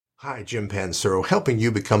Hi, Jim Pansero, helping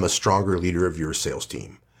you become a stronger leader of your sales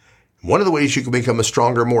team. One of the ways you can become a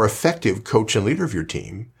stronger, more effective coach and leader of your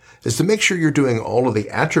team is to make sure you're doing all of the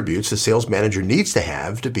attributes a sales manager needs to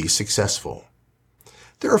have to be successful.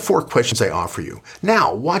 There are 4 questions I offer you.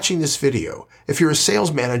 Now, watching this video, if you're a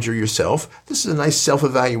sales manager yourself, this is a nice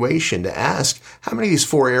self-evaluation to ask how many of these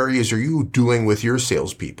 4 areas are you doing with your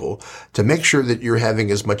salespeople to make sure that you're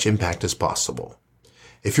having as much impact as possible.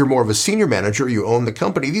 If you're more of a senior manager, you own the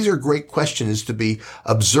company, these are great questions to be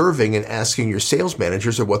observing and asking your sales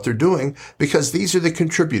managers of what they're doing, because these are the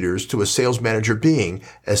contributors to a sales manager being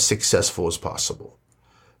as successful as possible.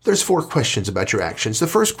 There's 4 questions about your actions. The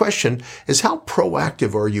first question is, how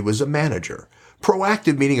proactive are you as a manager?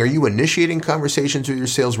 Proactive meaning, are you initiating conversations with your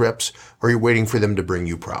sales reps, or are you waiting for them to bring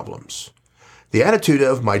you problems? The attitude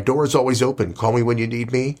of, my door is always open, call me when you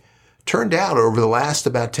need me, turned out over the last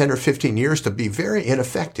about 10 or 15 years to be very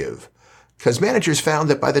ineffective, because managers found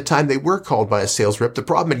that by the time they were called by a sales rep, the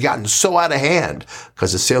problem had gotten so out of hand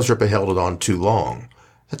because the sales rep had held it on too long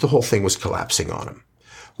that the whole thing was collapsing on them.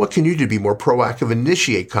 What can you do to be more proactive?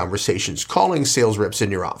 Initiate conversations, calling sales reps in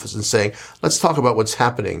your office and saying, let's talk about what's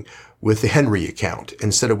happening with the Henry account,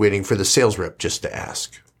 instead of waiting for the sales rep just to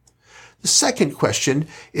ask. The second question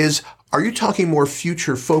is, are you talking more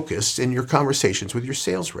future focused in your conversations with your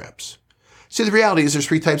sales reps? See, the reality is there's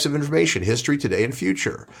 3 types of information: history, today, and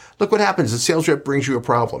future. Look what happens. The sales rep brings you a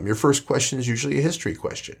problem. Your first question is usually a history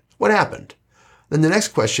question. What happened? Then the next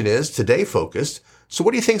question is today focused. So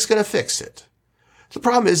what do you think is going to fix it? The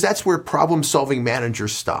problem is that's where problem-solving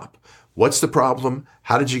managers stop. What's the problem?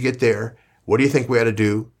 How did you get there? What do you think we ought to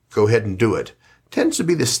do? Go ahead and do it. Tends to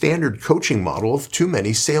be the standard coaching model of too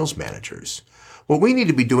many sales managers. What we need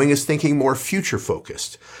to be doing is thinking more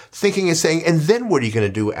future-focused. Thinking and saying, and then what are you going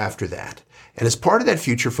to do after that? And as part of that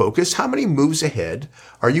future focus, how many moves ahead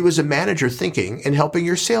are you as a manager thinking and helping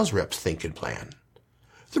your sales reps think and plan?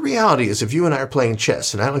 The reality is, if you and I are playing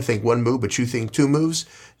chess and I only think 1 move, but you think 2 moves,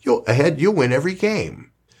 you'll win every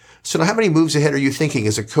game. So now how many moves ahead are you thinking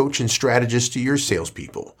as a coach and strategist to your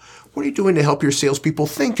salespeople? What are you doing to help your salespeople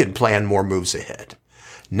think and plan more moves ahead?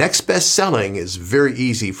 Next best selling is very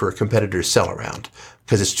easy for a competitor to sell around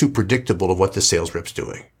because it's too predictable of what the sales rep's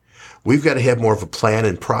doing. We've got to have more of a plan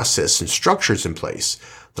and process and structures in place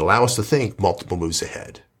that allow us to think multiple moves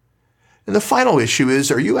ahead. And the final issue is,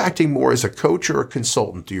 are you acting more as a coach or a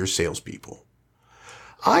consultant to your salespeople?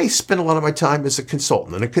 I spend a lot of my time as a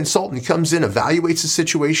consultant, and a consultant comes in, evaluates the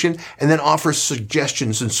situation, and then offers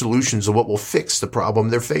suggestions and solutions of what will fix the problem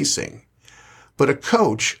they're facing. But a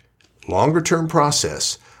coach, longer-term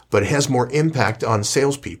process, but it has more impact on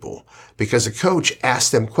salespeople because a coach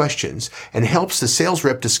asks them questions and helps the sales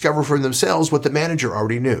rep discover for themselves what the manager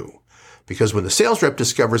already knew. Because when the sales rep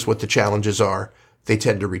discovers what the challenges are, they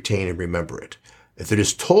tend to retain and remember it. If they're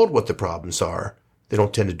just told what the problems are, they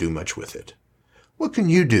don't tend to do much with it. What can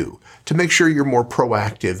you do to make sure you're more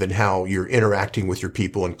proactive in how you're interacting with your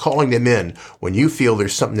people and calling them in when you feel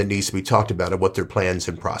there's something that needs to be talked about and what their plans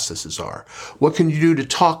and processes are? What can you do to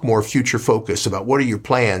talk more future focus about what are your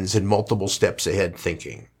plans and multiple steps ahead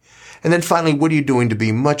thinking? And then finally, what are you doing to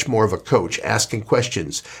be much more of a coach, asking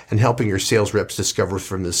questions and helping your sales reps discover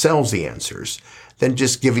from themselves the answers than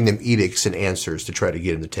just giving them edicts and answers to try to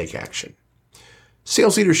get them to take action?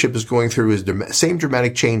 Sales leadership is going through the same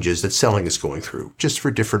dramatic changes that selling is going through, just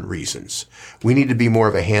for different reasons. We need to be more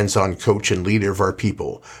of a hands-on coach and leader of our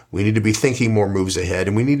people. We need to be thinking more moves ahead,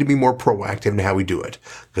 and we need to be more proactive in how we do it.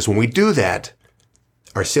 Because when we do that,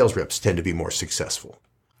 our sales reps tend to be more successful.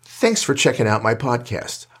 Thanks for checking out my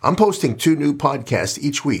podcast. I'm posting 2 new podcasts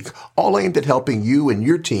each week, all aimed at helping you and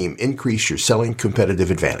your team increase your selling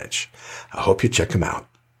competitive advantage. I hope you check them out.